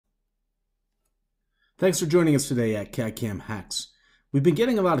Thanks for joining us today at CAD/CAM Hacks. We've been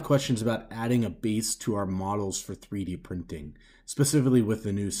getting a lot of questions about adding a base to our models for 3D printing, specifically with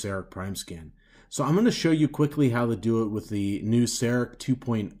the new CEREC Primescan. So I'm going to show you quickly how to do it with the new CEREC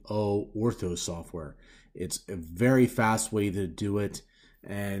 2.0 Ortho software. It's a very fast way to do it,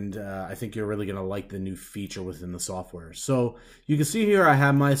 and I think you're really going to like the new feature within the software. So you can see here I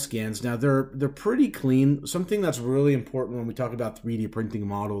have my scans. Now they're pretty clean. Something that's really important when we talk about 3D printing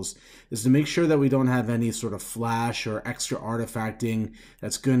models is to make sure that we don't have any sort of flash or extra artifacting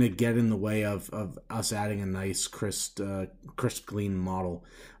that's going to get in the way of us adding a nice crisp clean model.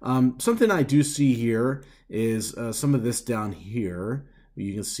 Something I do see here is some of this down here.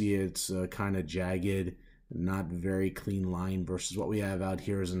 You can see it's kind of jagged, not very clean line, versus what we have out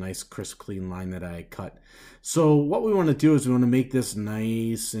here is a nice crisp clean line that I cut. So what we want to do is we want to make this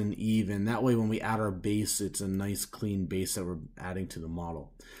nice and even. That way when we add our base, it's a nice clean base that we're adding to the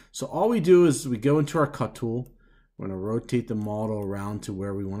model. So all we do is we go into our cut tool. We're going to rotate the model around to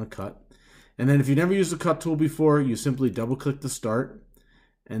where we want to cut. And then if you never used the cut tool before, you simply double click to start.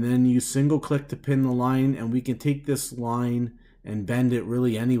 And then you single click to pin the line, and we can take this line and bend it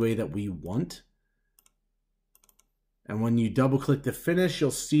really any way that we want. And when you double click to finish,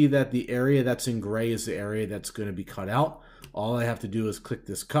 you'll see that the area that's in gray is the area that's going to be cut out. All I have to do is click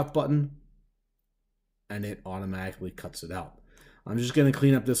this cut button and it automatically cuts it out. I'm just going to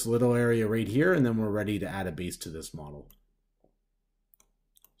clean up this little area right here, and then we're ready to add a base to this model.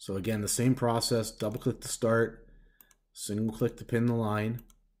 So again, the same process, double click to start, single click to pin the line.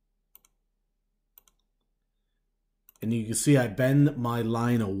 And you can see I bend my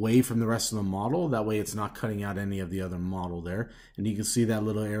line away from the rest of the model. That way it's not cutting out any of the other model there. And you can see that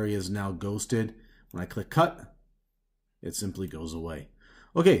little area is now ghosted. When I click cut, it simply goes away.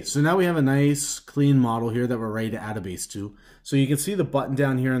 Okay, so now we have a nice clean model here that we're ready to add a base to. So you can see the button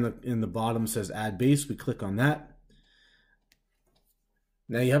down here in the bottom says add base. We click on that.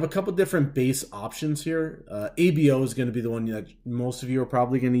 Now you have a couple different base options here. ABO is going to be the one that most of you are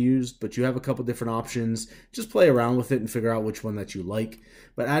probably going to use, but you have a couple different options. Just play around with it and figure out which one that you like.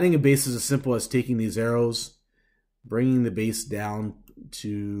 But adding a base is as simple as taking these arrows, bringing the base down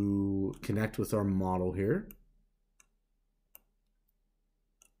to connect with our model here.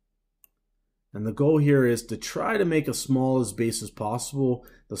 And the goal here is to try to make as small as base as possible.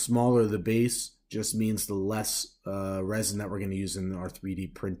 The smaller the base just means the less resin that we're going to use in our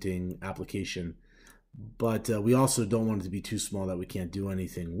 3D printing application. But we also don't want it to be too small that we can't do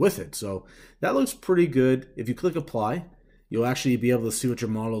anything with it. So that looks pretty good. If you click apply, you'll actually be able to see what your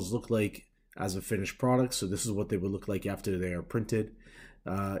models look like as a finished product. So this is what they would look like after they are printed.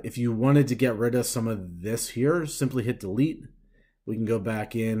 If you wanted to get rid of some of this here, simply hit delete. We can go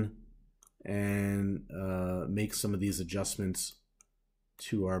back in and make some of these adjustments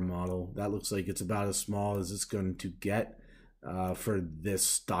to our model. That looks like it's about as small as it's going to get for this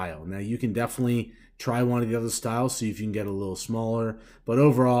style. Now you can definitely try one of the other styles, see if you can get a little smaller, but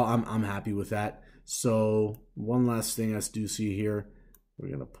overall I'm happy with that. So one last thing I do see here, we're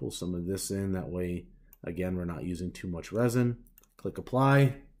going to pull some of this in. That way, again, we're not using too much resin. Click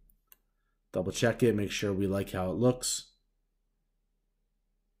apply, double check it, make sure we like how it looks.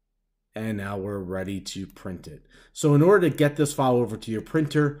 And now we're ready to print it. So in order to get this file over to your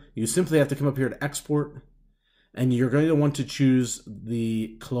printer, you simply have to come up here to export, and you're going to want to choose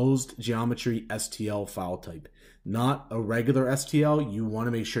the closed geometry STL file type, not a regular STL. You want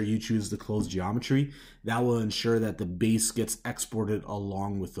to make sure you choose the closed geometry. That will ensure that the base gets exported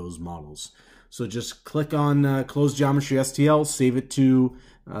along with those models. So just click on closed geometry STL, save it to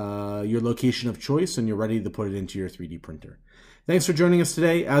your location of choice, and you're ready to put it into your 3D printer. Thanks for joining us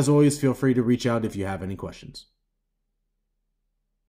today. As always, feel free to reach out if you have any questions.